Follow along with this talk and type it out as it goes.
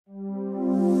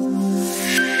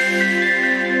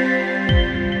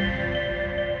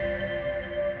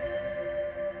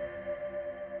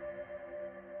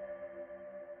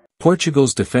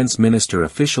Portugal's defense minister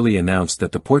officially announced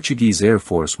that the Portuguese Air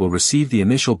Force will receive the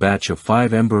initial batch of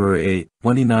 5 Embraer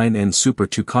A-29N Super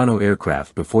Tucano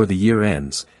aircraft before the year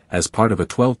ends, as part of a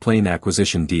 12-plane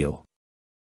acquisition deal.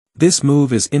 This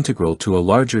move is integral to a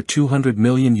larger €200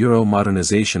 million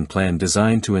modernization plan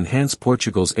designed to enhance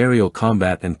Portugal's aerial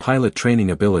combat and pilot training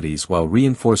abilities while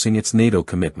reinforcing its NATO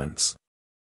commitments.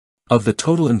 Of the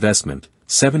total investment,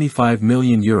 €75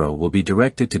 million will be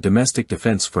directed to domestic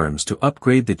defense firms to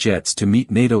upgrade the jets to meet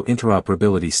NATO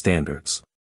interoperability standards.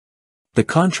 The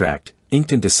contract,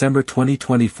 inked in December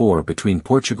 2024 between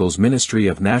Portugal's Ministry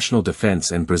of National Defense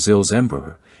and Brazil's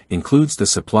Embraer, includes the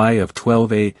supply of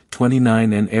 12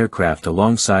 A-29N aircraft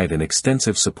alongside an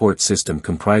extensive support system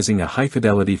comprising a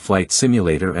high-fidelity flight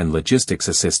simulator and logistics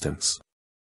assistance.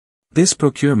 This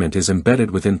procurement is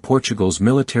embedded within Portugal's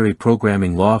military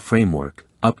programming law framework,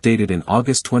 updated in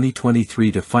August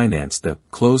 2023 to finance the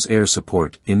Close Air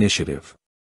Support initiative.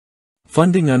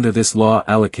 Funding under this law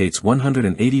allocates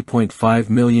 €180.5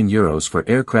 million for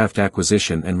aircraft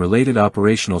acquisition and related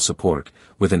operational support,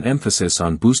 with an emphasis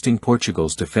on boosting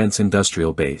Portugal's defense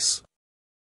industrial base.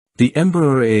 The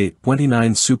Embraer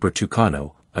A-29N Super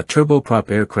Tucano, a turboprop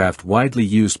aircraft widely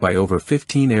used by over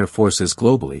 15 air forces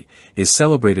globally, is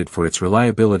celebrated for its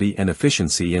reliability and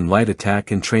efficiency in light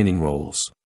attack and training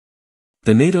roles.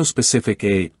 The NATO-specific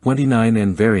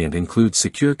A-29N variant includes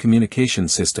secure communication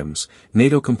systems,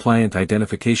 NATO-compliant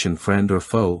identification friend or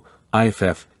foe,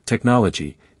 IFF,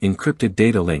 technology, encrypted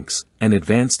data links, and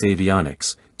advanced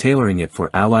avionics, tailoring it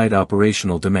for Allied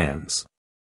operational demands.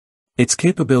 Its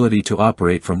capability to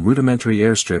operate from rudimentary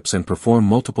airstrips and perform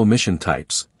multiple mission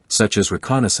types, such as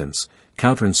reconnaissance,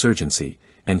 counterinsurgency,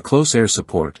 and close air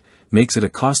support, makes it a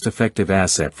cost-effective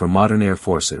asset for modern air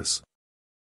forces.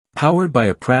 Powered by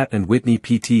a Pratt & Whitney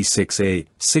PT-6A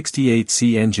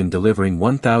 68C engine delivering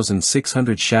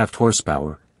 1,600 shaft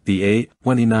horsepower, the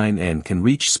A-29N can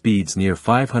reach speeds near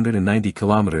 590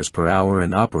 km per hour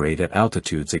and operate at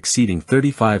altitudes exceeding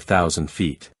 35,000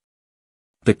 feet.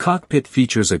 The cockpit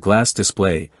features a glass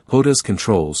display, HOTAS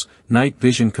controls, night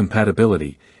vision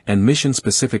compatibility, and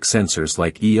mission-specific sensors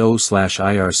like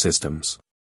EO/IR systems.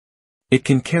 It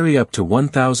can carry up to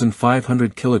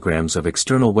 1,500 kilograms of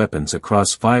external weapons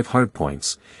across 5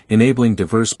 hardpoints, enabling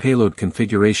diverse payload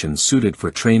configurations suited for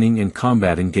training and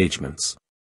combat engagements.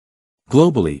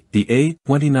 Globally, the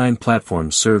A-29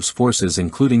 platform serves forces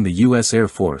including the U.S. Air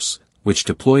Force, which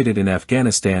deployed it in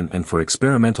Afghanistan and for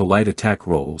experimental light attack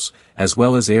roles, as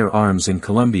well as air arms in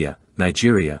Colombia,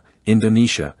 Nigeria,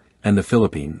 Indonesia, and the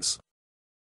Philippines.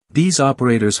 These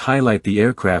operators highlight the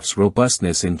aircraft's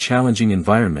robustness in challenging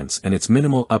environments and its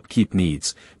minimal upkeep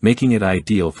needs, making it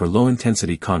ideal for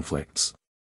low-intensity conflicts.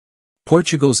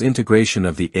 Portugal's integration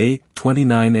of the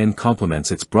A-29N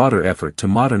complements its broader effort to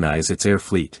modernize its air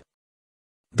fleet.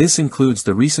 This includes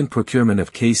the recent procurement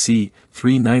of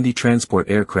KC-390 transport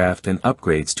aircraft and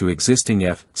upgrades to existing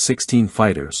F-16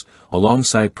 fighters,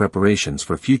 alongside preparations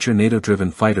for future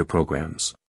NATO-driven fighter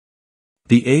programs.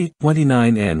 The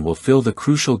A-29N will fill the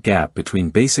crucial gap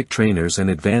between basic trainers and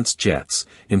advanced jets,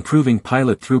 improving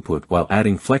pilot throughput while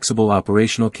adding flexible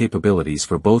operational capabilities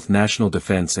for both national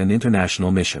defense and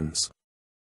international missions.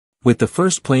 With the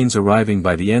first planes arriving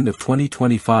by the end of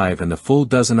 2025 and the full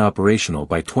dozen operational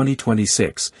by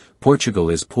 2026, Portugal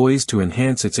is poised to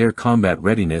enhance its air combat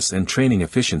readiness and training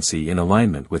efficiency in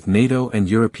alignment with NATO and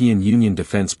European Union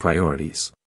defense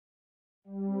priorities.